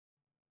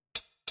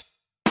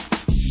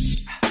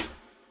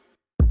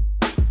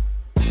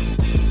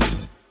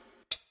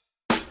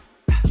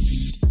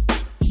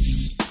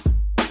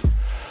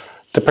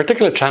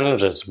particular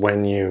challenges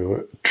when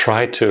you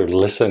try to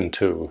listen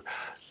to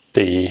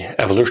the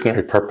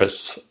evolutionary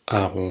purpose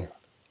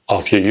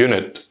of your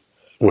unit,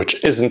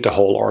 which isn't the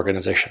whole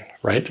organization,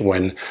 right?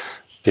 When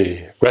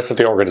the rest of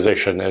the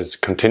organization is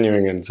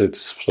continuing in its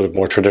sort of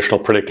more traditional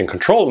predict and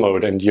control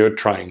mode, and you're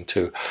trying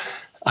to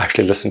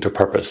actually listen to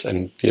purpose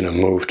and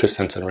move to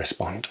sense and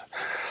respond.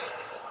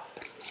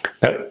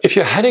 Now, if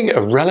you're heading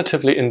a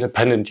relatively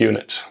independent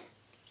unit,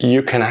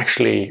 you can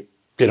actually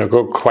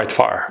go quite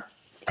far,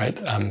 right?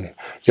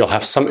 You'll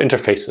have some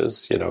interfaces.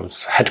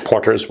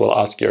 Headquarters will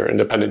ask your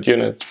independent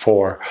unit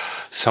for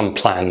some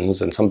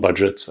plans and some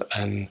budgets,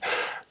 and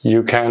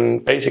you can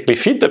basically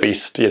feed the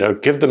beast,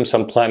 give them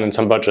some plan and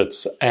some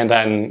budgets, and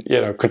then,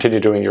 continue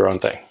doing your own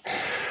thing,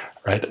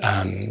 right?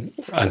 And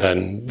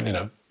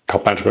then,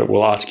 top management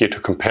will ask you to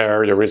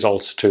compare your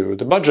results to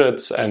the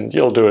budgets, and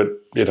you'll do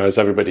it, as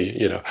everybody,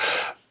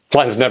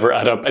 plans never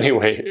add up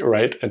anyway,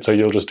 right? And so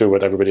you'll just do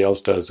what everybody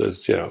else does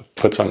is,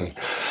 put some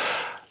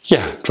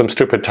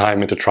stupid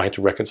time into trying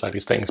to reconcile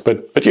these things.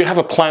 But you have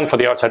a plan for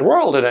the outside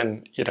world, and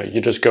then, you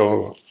just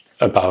go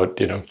about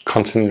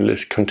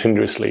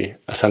continuously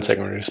sensing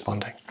and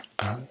responding.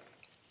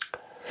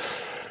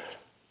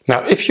 Now,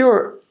 if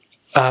your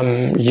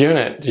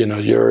unit,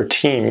 your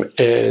team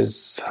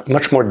is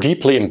much more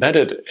deeply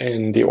embedded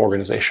in the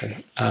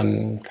organization,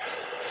 then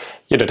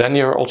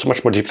you're also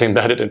much more deeply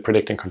embedded in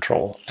predict and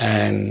control,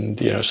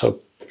 and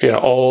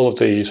all of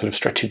the sort of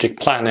strategic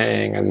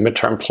planning and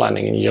midterm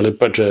planning and yearly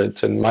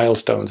budgets and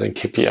milestones and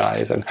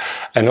KPIs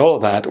and all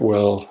of that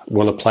will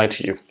apply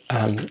to you.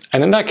 And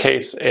in that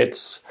case,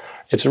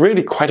 it's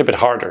really quite a bit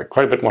harder,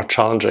 quite a bit more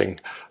challenging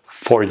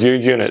for your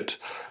unit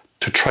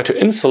to try to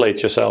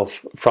insulate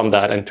yourself from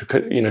that and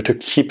to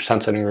keep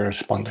sensing and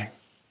responding,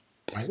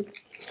 right?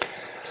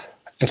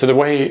 And so the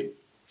way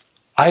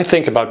I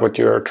think about what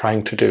you're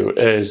trying to do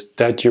is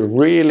that you're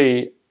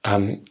really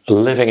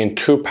living in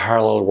two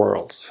parallel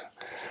worlds,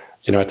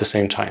 at the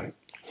same time,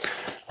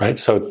 right?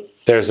 So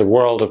there's a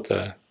world of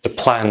the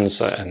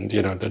plans and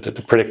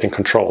the predict and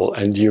control,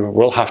 and you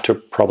will have to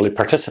probably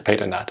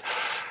participate in that.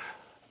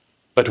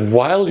 But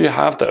while you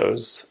have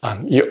those,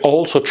 you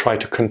also try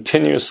to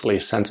continuously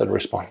sense and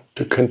respond,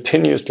 to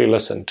continuously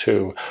listen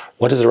to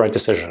what is the right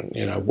decision.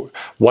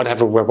 What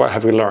have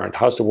we learned?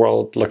 How's the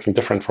world looking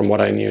different from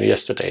what I knew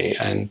yesterday?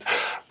 And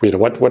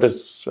what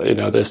is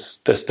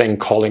this thing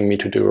calling me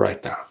to do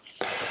right now?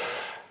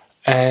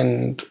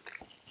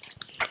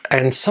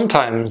 And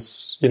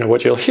sometimes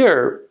what you'll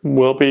hear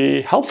will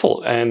be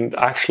helpful, and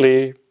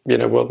actually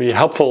will be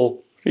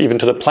helpful even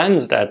to the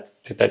plans that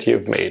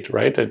you've made.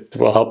 Right? It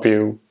will help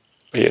you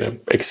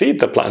exceed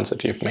the plans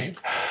that you've made.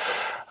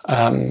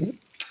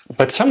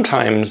 But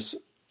sometimes,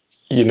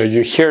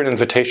 you hear an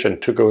invitation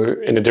to go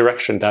in a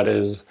direction that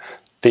is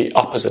the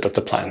opposite of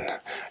the plan,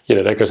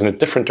 that goes in a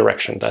different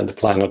direction than the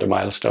plan or the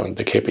milestone,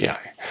 the KPI.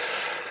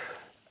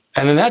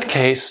 And in that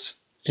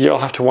case, you'll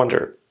have to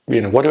wonder,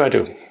 what do I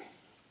do?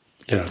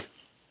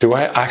 Do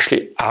I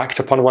actually act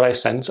upon what I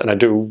sense and I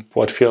do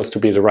what feels to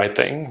be the right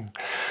thing?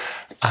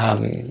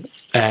 I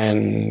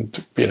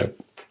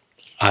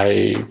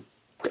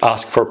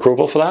ask for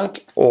approval for that,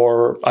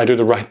 or I do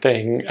the right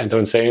thing and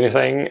don't say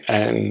anything,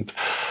 and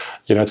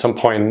at some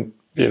point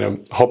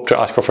hope to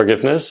ask for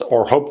forgiveness,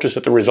 or hope just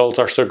that the results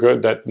are so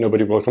good that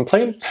nobody will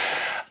complain,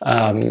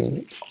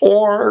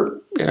 or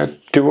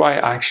do I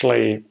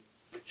actually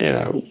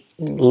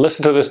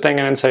listen to this thing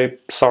and then say,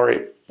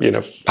 sorry,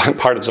 I'm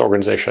part of this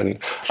organization,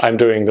 I'm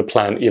doing the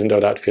plan even though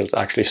that feels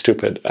actually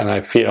stupid, and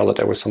I feel that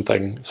there was some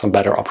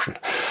better option,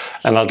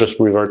 and I'll just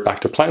revert back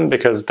to plan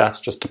because that's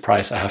just the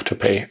price I have to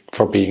pay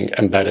for being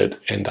embedded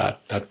in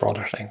that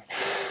broader thing.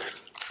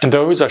 And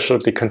those are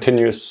sort of the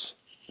continuous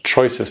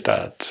choices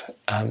that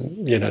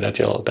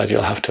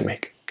you'll have to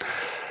make.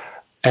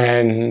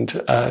 And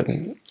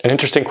an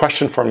interesting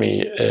question for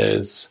me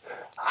is,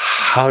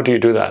 how do you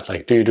do that?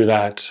 Like, do you do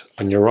that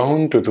on your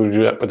own? Do you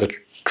do that with a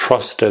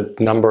trusted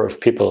number of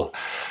people,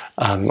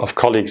 of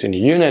colleagues in the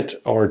unit,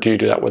 or do you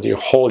do that with your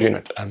whole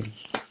unit?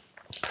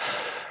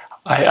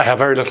 I have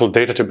very little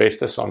data to base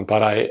this on,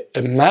 but I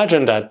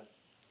imagine that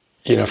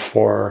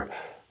for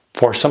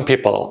some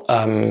people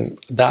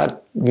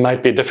that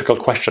might be a difficult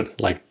question.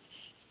 Like,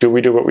 do we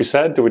do what we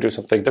said? Do we do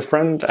something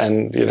different?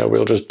 And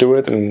we'll just do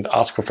it and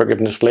ask for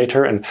forgiveness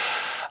later. And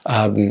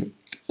I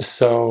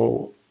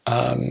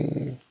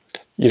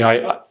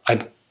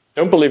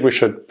don't believe we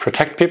should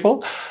protect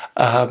people.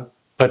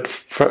 But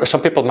for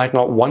some people might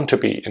not want to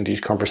be in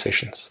these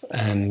conversations.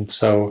 And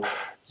so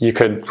you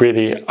could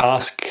really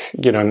ask,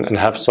 and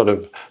have sort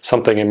of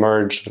something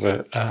emerge,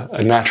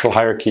 a natural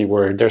hierarchy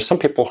where there's some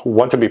people who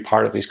want to be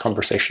part of these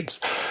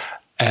conversations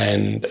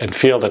and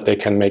feel that they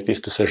can make these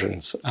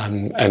decisions.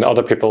 And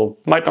other people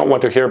might not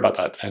want to hear about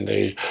that, and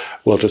they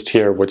will just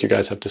hear what you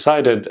guys have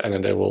decided, and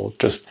then they will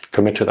just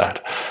commit to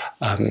that.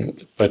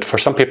 But for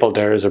some people,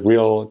 there is a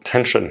real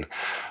tension,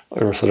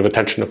 or sort of a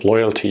tension of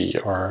loyalty,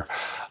 or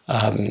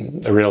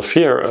a real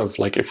fear of,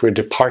 like, if we're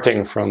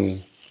departing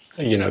from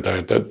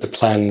the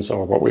plans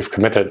or what we've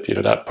committed,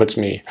 that puts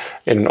me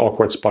in an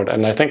awkward spot,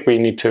 and I think we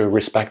need to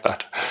respect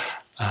that.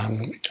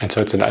 And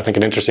so it's, I think,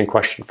 an interesting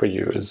question for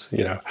you is,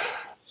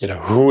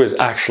 who is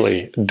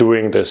actually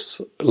doing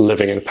this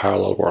living in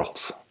parallel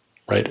worlds,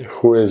 right?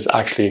 Who is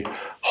actually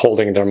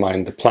holding in their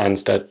mind the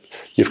plans that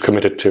you've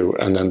committed to,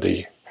 and then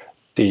the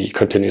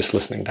continuous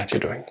listening that you're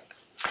doing.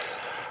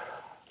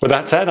 With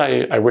that said,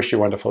 I wish you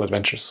wonderful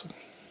adventures.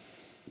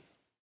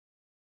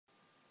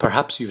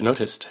 Perhaps you've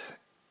noticed,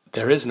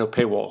 there is no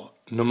paywall,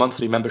 no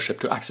monthly membership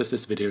to access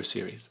this video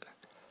series.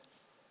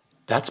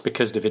 That's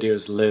because the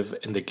videos live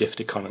in the gift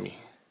economy.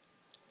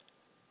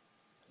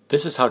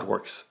 This is how it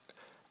works.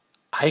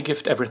 I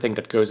gift everything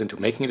that goes into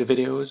making the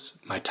videos,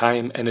 my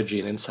time, energy,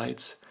 and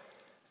insights,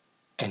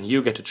 and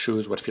you get to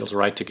choose what feels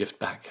right to gift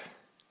back.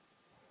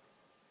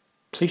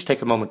 Please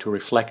take a moment to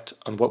reflect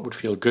on what would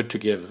feel good to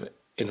give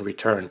in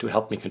return to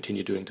help me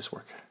continue doing this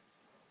work.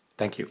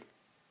 Thank you.